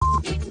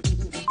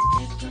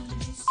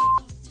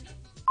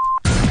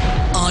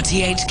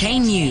RTHK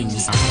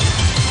News.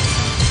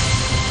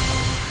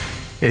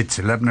 It's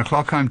 11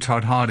 o'clock. I'm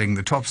Todd Harding.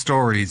 The top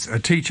stories. A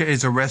teacher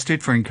is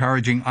arrested for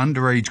encouraging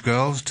underage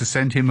girls to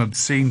send him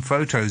obscene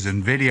photos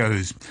and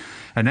videos.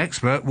 An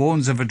expert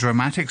warns of a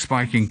dramatic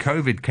spike in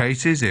COVID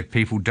cases if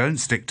people don't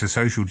stick to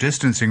social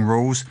distancing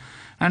rules.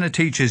 And a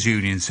teachers'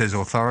 union says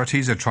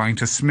authorities are trying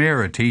to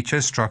smear a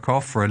teacher struck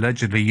off for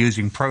allegedly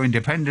using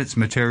pro-independence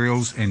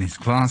materials in his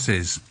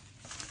classes.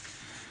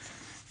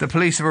 The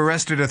police have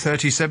arrested a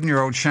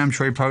 37-year-old Sham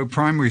Shui Po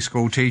primary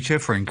school teacher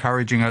for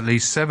encouraging at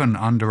least 7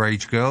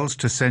 underage girls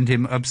to send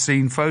him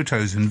obscene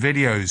photos and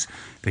videos.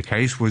 The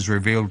case was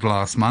revealed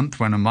last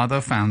month when a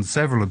mother found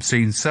several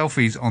obscene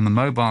selfies on the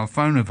mobile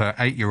phone of her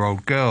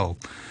 8-year-old girl.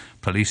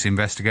 Police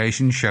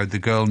investigation showed the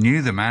girl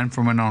knew the man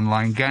from an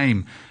online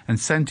game and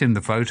sent him the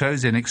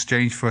photos in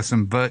exchange for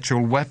some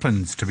virtual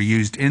weapons to be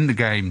used in the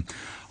game.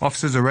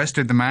 Officers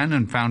arrested the man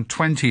and found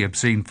 20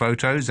 obscene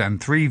photos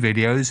and 3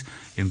 videos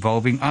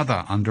involving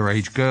other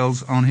underage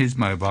girls on his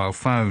mobile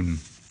phone.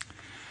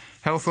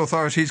 Health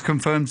authorities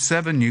confirmed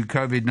 7 new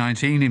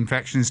COVID-19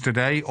 infections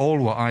today. All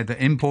were either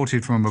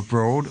imported from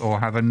abroad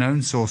or have a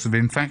known source of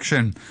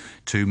infection.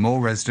 2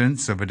 more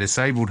residents of a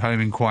disabled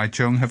home in Kwai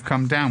Chung have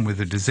come down with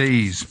the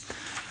disease.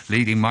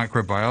 Leading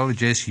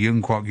microbiologist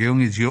Yung Kwok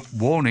Yung is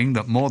warning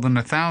that more than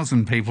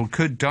 1,000 people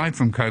could die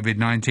from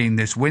COVID-19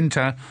 this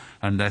winter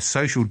unless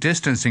social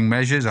distancing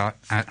measures at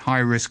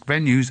high-risk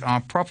venues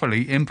are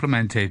properly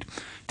implemented.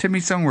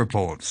 Timmy Sung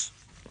reports.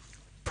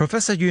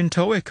 Professor Yun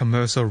told a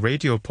commercial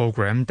radio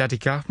program that the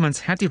government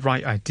had the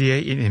right idea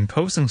in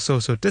imposing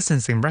social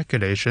distancing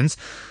regulations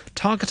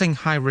targeting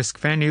high-risk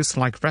venues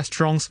like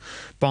restaurants,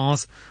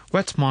 bars,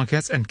 wet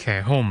markets and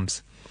care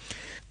homes.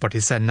 But he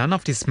said none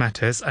of this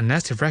matters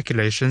unless the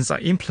regulations are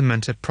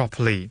implemented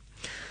properly.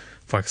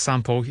 For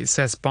example, he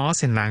says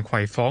bars in Lan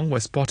Kwai Fong were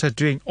spotted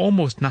doing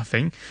almost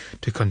nothing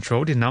to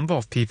control the number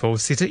of people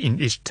seated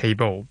in each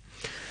table.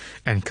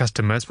 And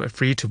customers were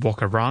free to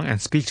walk around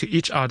and speak to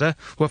each other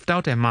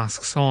without their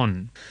masks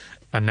on.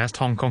 Unless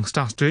Hong Kong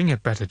starts doing a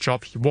better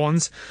job, he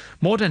warns,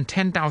 more than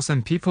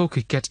 10,000 people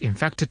could get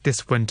infected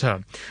this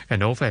winter,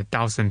 and over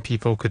 1,000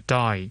 people could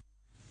die.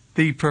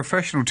 The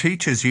Professional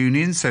Teachers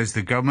Union says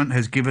the government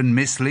has given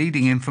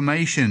misleading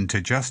information to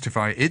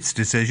justify its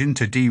decision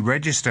to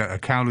deregister a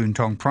Kowloon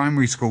Tong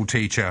primary school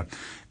teacher.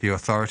 The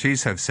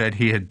authorities have said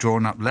he had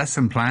drawn up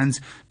lesson plans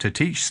to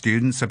teach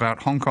students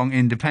about Hong Kong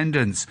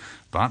independence,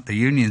 but the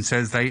union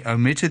says they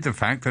omitted the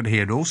fact that he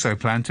had also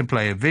planned to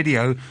play a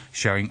video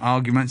showing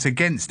arguments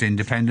against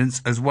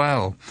independence as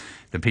well.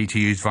 The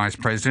PTU's Vice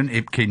President,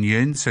 Ip Kin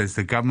Yoon, says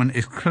the government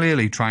is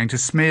clearly trying to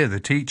smear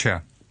the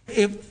teacher.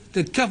 If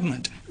the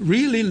government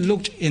really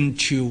looked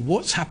into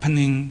what's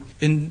happening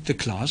in the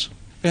class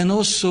and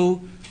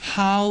also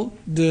how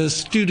the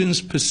students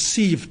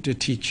perceive the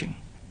teaching,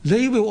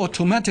 they will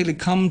automatically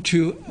come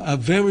to a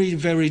very,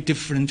 very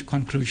different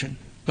conclusion.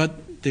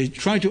 But they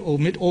try to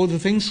omit all the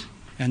things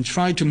and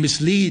try to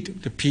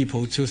mislead the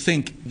people to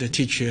think the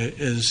teacher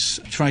is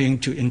trying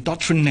to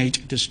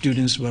indoctrinate the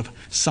students with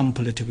some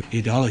political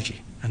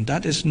ideology. And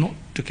that is not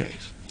the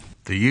case.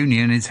 The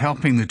union is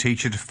helping the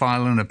teacher to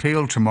file an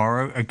appeal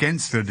tomorrow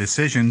against the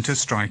decision to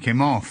strike him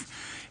off.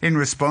 In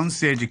response,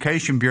 the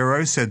Education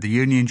Bureau said the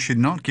union should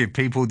not give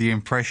people the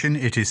impression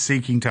it is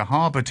seeking to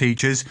harbour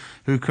teachers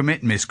who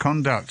commit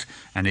misconduct,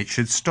 and it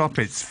should stop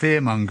its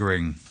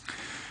fear-mongering.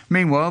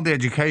 Meanwhile, the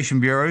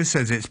Education Bureau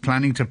says it's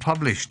planning to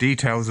publish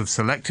details of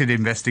selected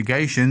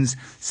investigations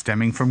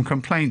stemming from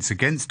complaints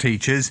against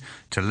teachers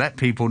to let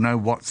people know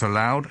what's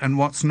allowed and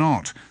what's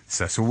not.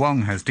 Cecil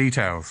Wong has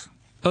details.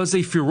 As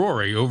a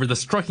furore over the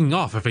striking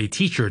off of a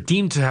teacher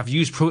deemed to have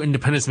used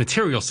pro-independence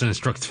materials to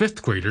instruct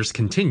 5th graders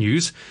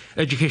continues,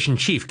 Education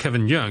Chief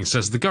Kevin Yeung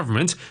says the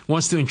government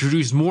wants to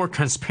introduce more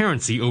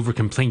transparency over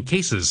complaint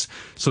cases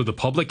so the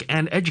public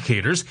and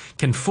educators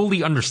can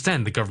fully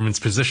understand the government's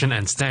position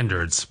and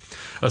standards.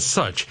 As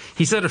such,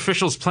 he said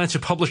officials plan to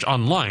publish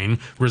online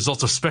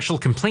results of special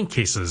complaint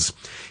cases.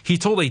 He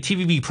told a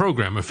TVB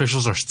program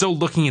officials are still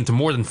looking into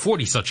more than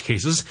 40 such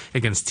cases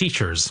against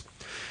teachers.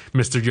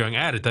 Mr. Yeung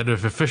added that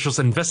if officials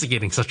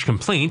investigating such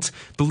complaints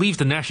believe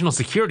the national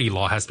security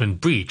law has been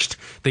breached,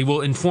 they will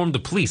inform the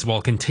police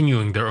while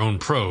continuing their own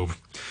probe.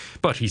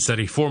 But he said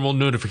a formal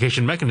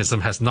notification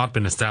mechanism has not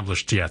been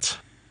established yet.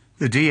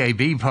 The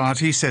DAB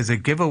party says a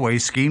giveaway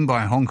scheme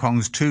by Hong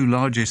Kong's 2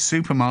 largest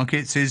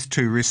supermarkets is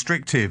too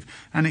restrictive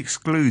and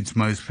excludes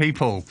most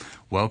people.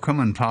 Wellcome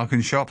and Park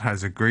and Shop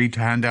has agreed to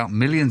hand out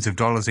millions of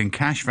dollars in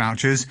cash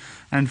vouchers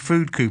and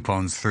food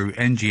coupons through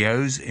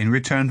NGOs in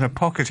return for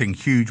pocketing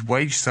huge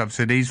wage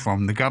subsidies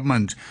from the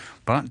government.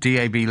 But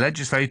DAB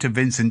legislator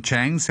Vincent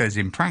Cheng says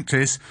in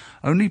practice,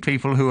 only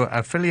people who are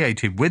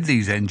affiliated with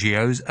these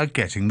NGOs are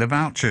getting the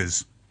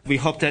vouchers. We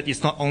hope that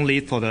it's not only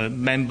for the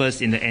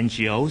members in the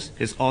NGOs,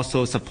 it's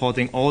also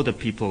supporting all the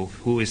people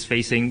who is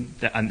facing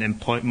the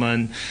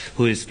unemployment,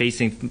 who is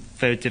facing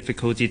very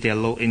difficulty, their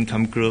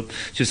low-income group,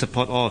 to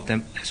support all of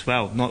them as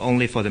well, not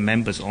only for the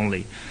members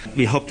only.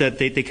 We hope that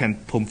they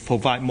can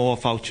provide more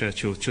voucher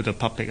to the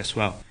public as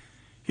well.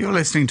 You're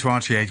listening to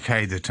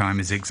RTHK. The time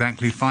is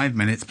exactly 5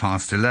 minutes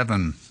past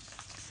 11.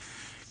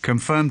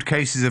 Confirmed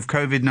cases of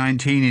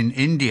COVID-19 in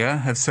India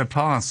have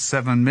surpassed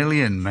 7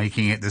 million,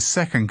 making it the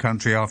second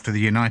country after the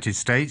United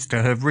States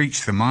to have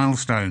reached the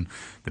milestone.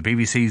 The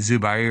BBC's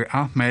Zubair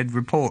Ahmed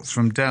reports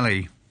from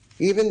Delhi.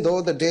 Even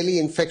though the daily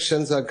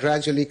infections are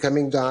gradually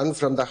coming down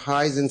from the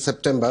highs in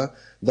September,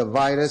 the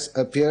virus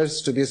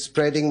appears to be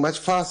spreading much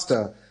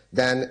faster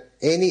than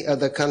any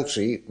other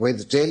country,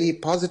 with daily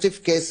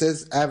positive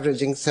cases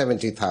averaging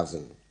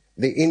 70,000.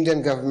 The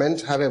Indian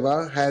government,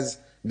 however, has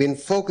been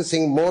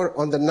focusing more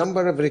on the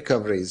number of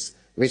recoveries,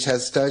 which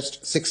has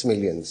touched 6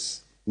 million.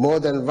 More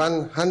than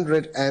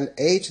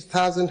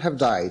 108,000 have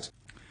died.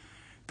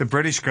 The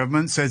British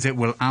government says it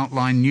will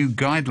outline new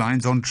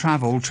guidelines on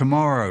travel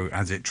tomorrow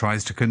as it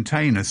tries to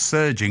contain a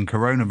surge in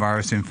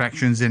coronavirus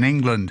infections in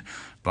England.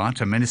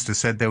 But a minister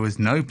said there was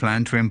no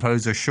plan to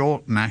impose a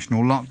short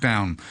national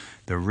lockdown.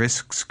 The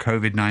risks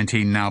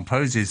COVID-19 now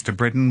poses to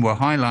Britain were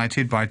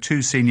highlighted by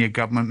two senior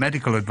government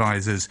medical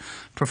advisers,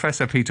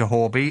 Professor Peter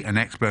Horby, an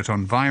expert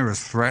on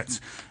virus threats,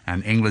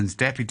 and England's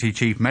Deputy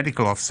Chief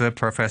Medical Officer,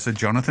 Professor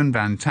Jonathan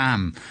Van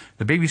Tam.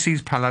 The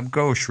BBC's Pallab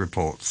Ghosh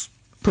reports.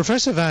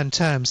 Professor Van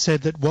Tam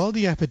said that while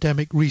the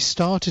epidemic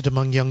restarted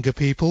among younger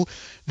people,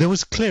 there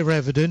was clear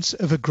evidence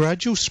of a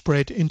gradual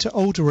spread into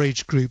older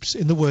age groups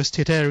in the worst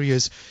hit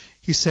areas.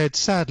 He said,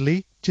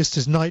 sadly, just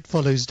as night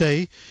follows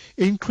day,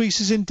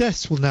 increases in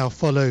deaths will now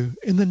follow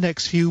in the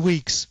next few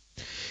weeks.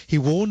 He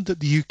warned that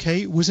the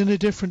UK was in a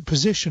different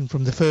position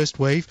from the first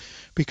wave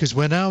because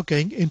we're now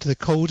going into the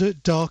colder,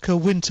 darker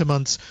winter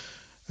months.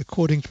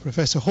 According to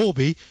Professor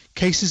Horby,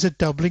 cases are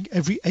doubling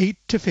every 8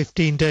 to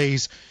 15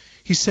 days.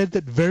 He said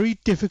that very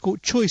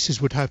difficult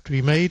choices would have to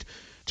be made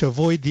to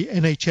avoid the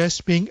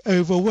NHS being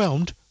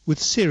overwhelmed with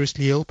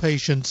seriously ill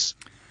patients.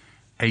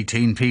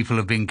 18 people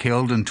have been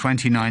killed and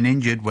 29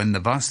 injured when the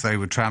bus they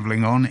were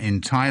travelling on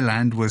in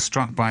Thailand was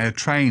struck by a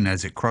train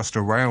as it crossed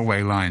a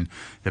railway line.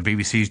 The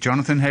BBC's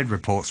Jonathan Head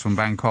reports from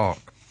Bangkok.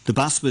 The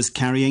bus was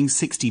carrying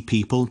 60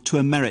 people to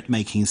a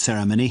merit-making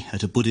ceremony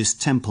at a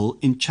Buddhist temple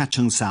in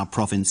Chachoengsao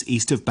province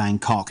east of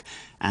Bangkok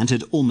and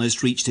had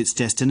almost reached its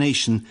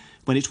destination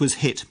when it was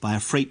hit by a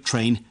freight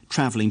train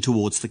travelling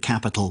towards the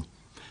capital.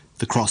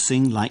 The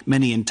crossing, like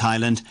many in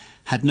Thailand,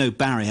 had no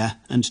barrier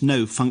and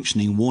no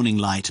functioning warning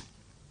light.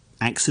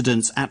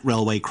 Accidents at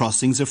railway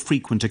crossings are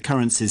frequent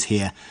occurrences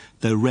here,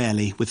 though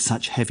rarely with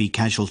such heavy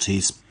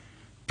casualties.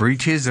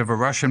 Breaches of a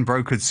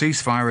Russian-brokered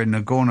ceasefire in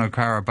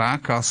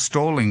Nagorno-Karabakh are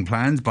stalling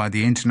plans by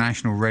the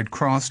International Red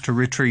Cross to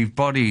retrieve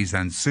bodies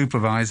and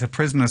supervise a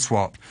prisoner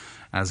swap.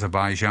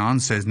 Azerbaijan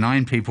says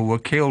 9 people were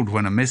killed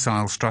when a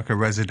missile struck a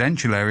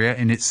residential area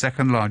in its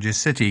second-largest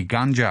city,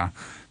 Ganja.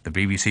 The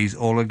BBC's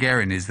Orla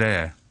Guerin is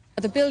there.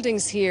 The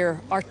buildings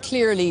here are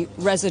clearly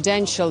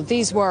residential.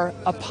 These were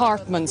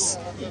apartments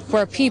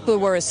where people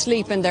were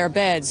asleep in their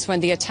beds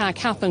when the attack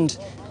happened.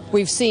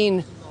 We've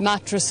seen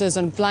mattresses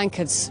and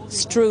blankets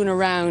strewn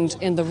around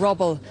in the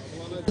rubble.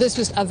 This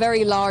was a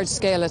very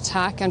large-scale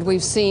attack, and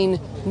we've seen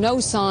no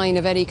sign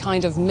of any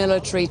kind of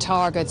military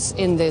targets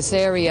in this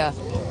area.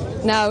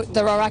 Now,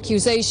 there are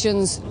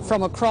accusations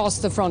from across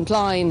the front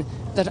line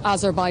that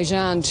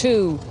Azerbaijan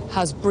too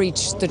has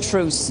breached the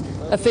truce.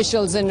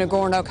 Officials in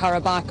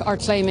Nagorno-Karabakh are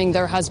claiming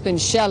there has been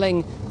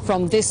shelling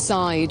from this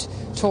side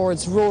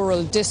towards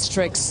rural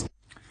districts.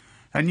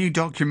 A new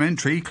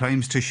documentary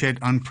claims to shed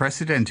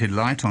unprecedented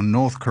light on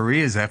North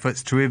Korea's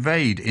efforts to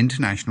evade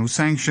international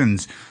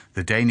sanctions.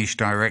 The Danish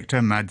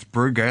director Mads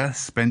Brugger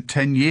spent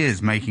 10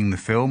 years making the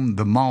film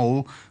The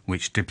Mole,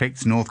 which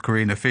depicts North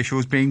Korean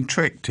officials being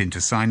tricked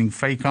into signing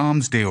fake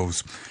arms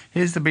deals.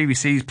 Here's the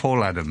BBC's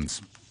Paul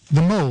Adams.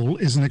 The Mole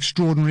is an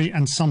extraordinary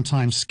and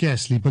sometimes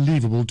scarcely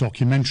believable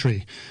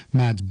documentary.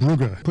 Mads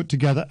Brugger put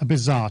together a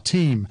bizarre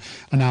team,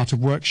 an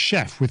out-of-work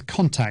chef with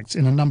contacts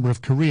in a number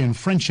of Korean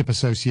friendship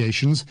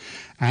associations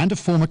and a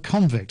former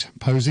convict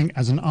posing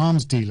as an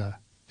arms dealer.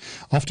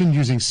 Often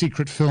using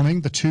secret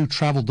filming, the two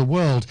travelled the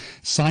world,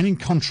 signing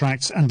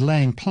contracts and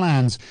laying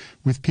plans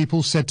with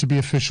people said to be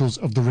officials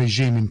of the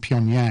regime in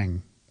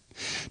Pyongyang.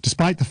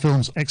 Despite the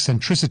film's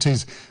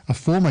eccentricities, a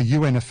former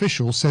UN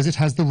official says it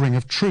has the ring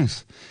of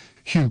truth.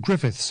 Hugh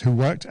Griffiths, who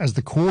worked as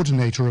the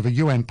coordinator of a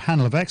UN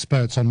panel of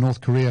experts on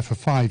North Korea for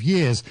 5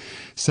 years,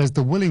 says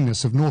the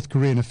willingness of North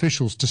Korean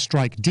officials to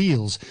strike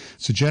deals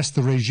suggests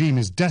the regime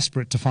is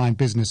desperate to find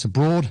business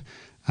abroad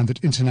and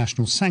that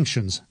international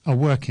sanctions are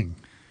working.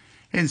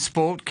 In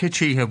sport,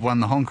 Kitchee have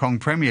won the Hong Kong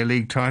Premier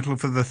League title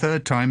for the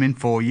third time in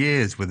 4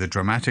 years with a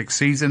dramatic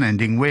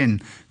season-ending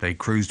win. They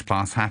cruised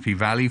past Happy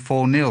Valley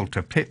 4-0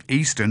 to pip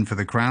Eastern for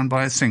the crown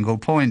by a single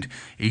point.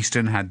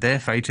 Eastern had their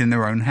fate in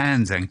their own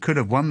hands and could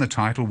have won the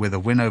title with a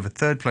win over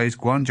third-place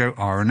Guangzhou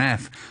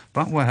R&F,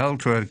 but were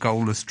held to a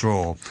goalless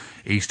draw.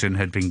 Eastern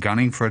had been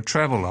gunning for a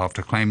treble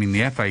after claiming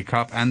the FA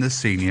Cup and the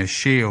Senior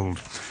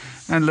Shield.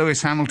 And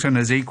Lewis Hamilton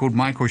has equalled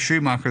Michael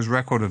Schumacher's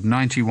record of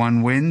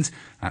 91 wins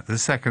at the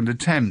second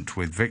attempt,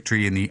 with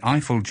victory in the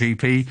Eifel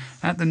GP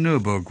at the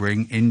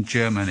Nürburgring in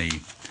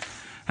Germany.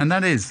 And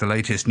that is the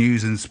latest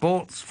news and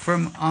sports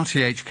from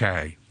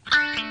RTHK.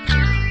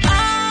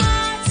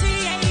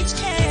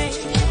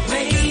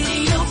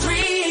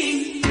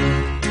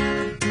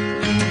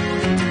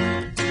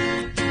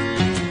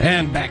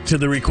 to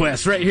the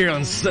request right here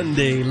on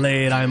Sunday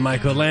Late. I'm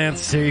Michael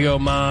Lance. Here you go,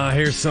 Ma.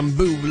 Here's some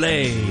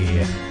Bublé.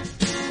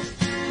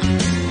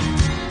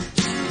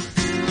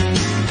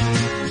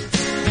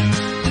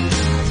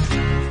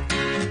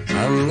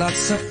 I'm not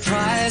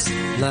surprised,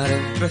 not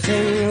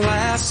everything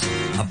lasts.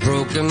 I've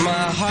broken my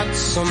heart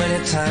so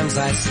many times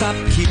I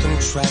stopped keeping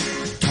track.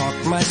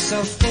 Talk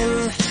myself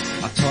in,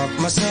 I talk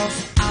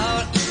myself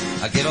out.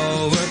 I get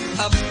all worked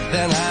up,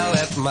 then I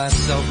let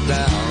myself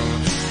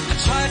down. I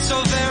tried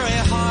so very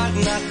hard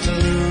not to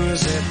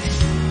lose it.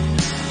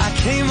 I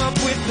came up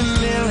with a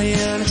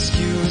million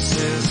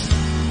excuses.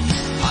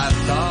 I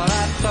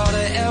thought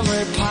of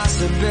every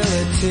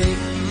possibility.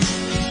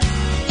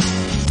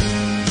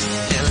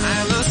 And I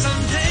know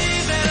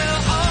someday that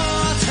it'll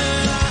all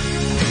turn out.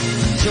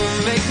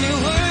 You'll make me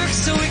work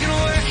so we can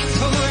work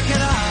to work it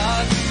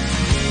out.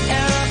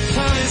 And I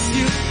promise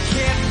you,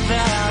 kid,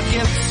 that I'll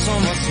give so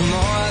much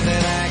more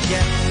than I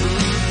get.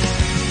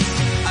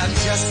 I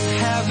just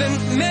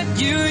haven't met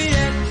you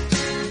yet.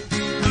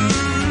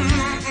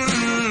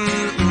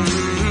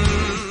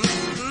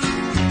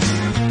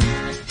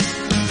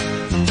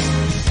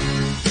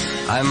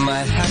 I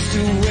might have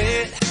to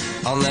wait,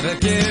 I'll never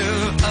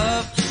give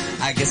up.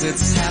 I guess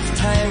it's half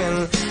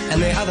timing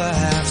and the other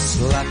half's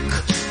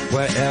luck.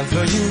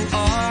 Wherever you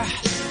are,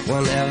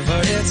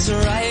 whenever it's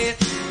right,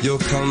 you'll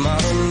come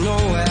out of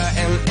nowhere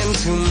and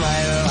into my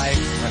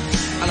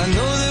life. And I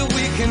know that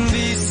we can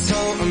be so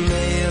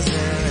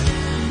amazing.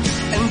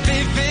 And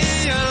baby,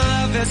 your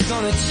love is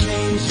gonna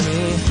change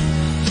me.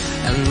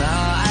 And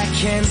now I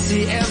can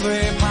see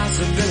every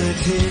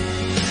possibility.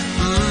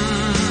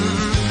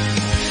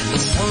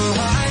 And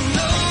somehow I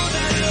know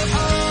that it'll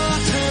all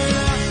turn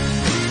out.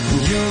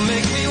 You'll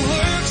make me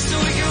work so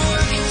we can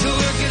work to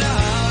work it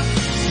out.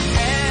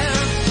 And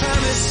I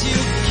promise you,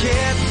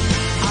 kid,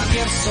 I'll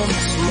give so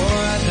much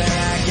more than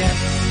I get.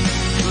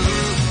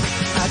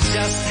 I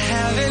just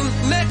haven't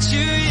met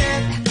you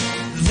yet.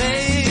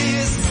 They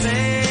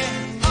say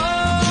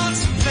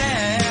all's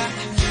fair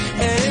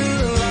in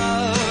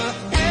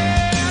love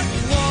and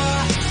war,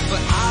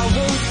 but I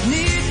won't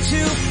need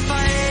to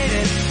fight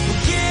it.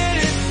 We'll get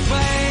it,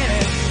 fight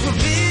it, we'll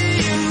be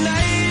united.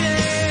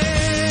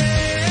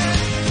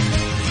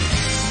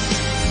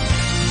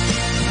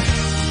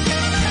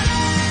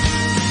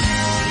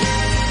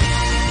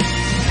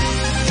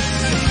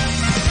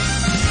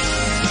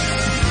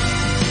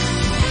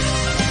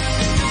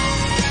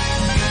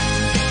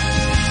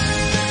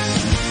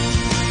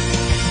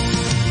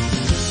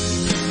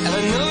 And I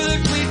know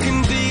that we can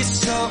be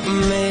so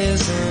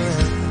amazing.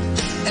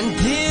 And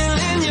being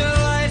in your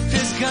life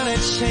is gonna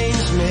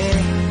change me.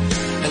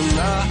 And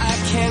now I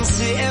can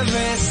see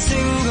every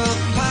single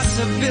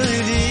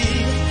possibility.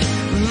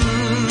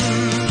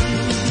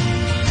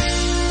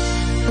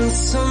 And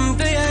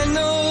someday I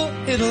know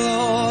it'll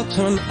all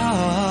turn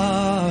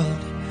out.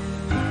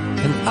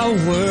 And I'll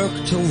work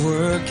to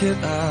work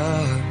it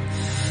out.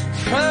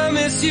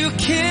 Promise you,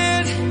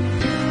 kid,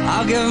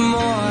 I'll give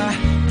more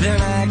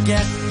than I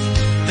get,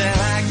 than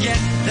I get,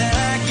 than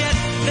I get,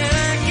 than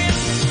I get.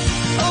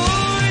 Oh,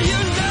 you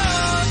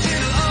know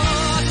it'll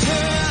all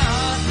turn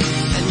out.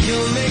 And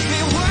you'll make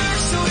me work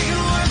so we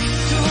can work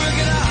to work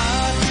it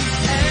out.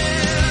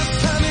 And I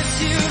promise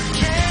you,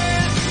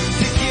 kid,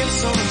 to give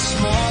so much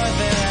more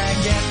than I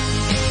get.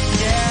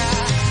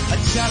 Yeah, I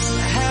just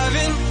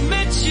haven't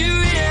met you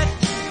yet.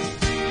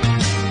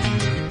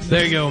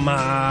 There you go,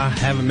 Ma.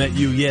 Haven't met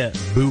you yet.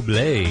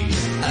 Bublé.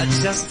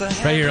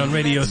 Right here on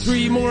Radio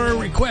 3. More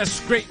requests.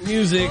 Great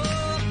music.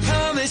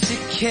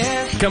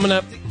 Coming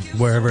up,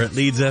 wherever it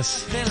leads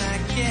us.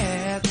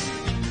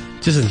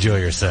 Just enjoy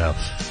yourself.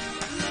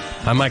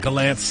 I'm Michael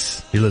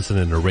Lance. You're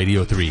listening to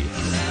Radio 3.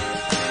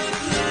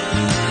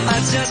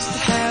 I just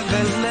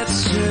haven't met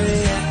you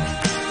yet.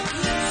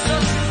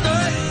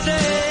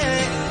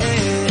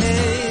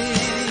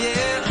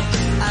 Yeah.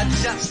 I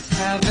just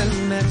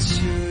haven't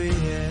met you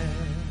yet.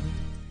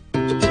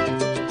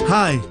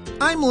 Hi,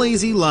 I'm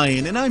Lazy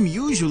Lion, and I'm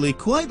usually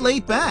quite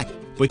laid back.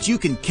 But you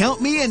can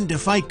count me in to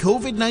fight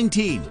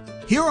COVID-19.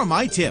 Here are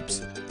my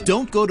tips.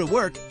 Don't go to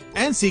work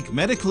and seek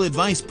medical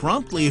advice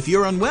promptly if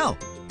you're unwell.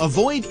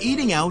 Avoid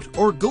eating out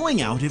or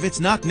going out if it's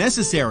not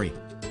necessary.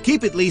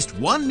 Keep at least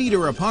 1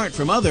 meter apart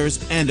from others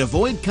and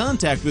avoid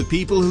contact with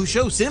people who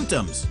show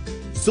symptoms.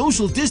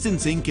 Social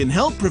distancing can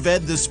help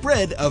prevent the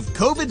spread of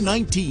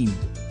COVID-19.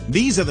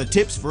 These are the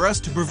tips for us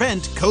to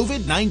prevent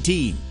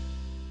COVID-19.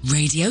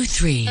 Radio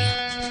 3.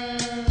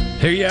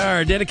 Here you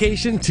are,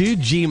 dedication to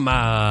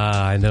Jima.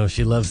 I know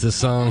she loves this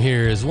song.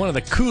 Here is one of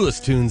the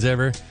coolest tunes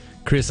ever.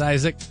 Chris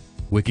Isaak,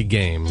 Wicked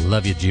Game.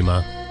 Love you,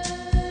 Jima.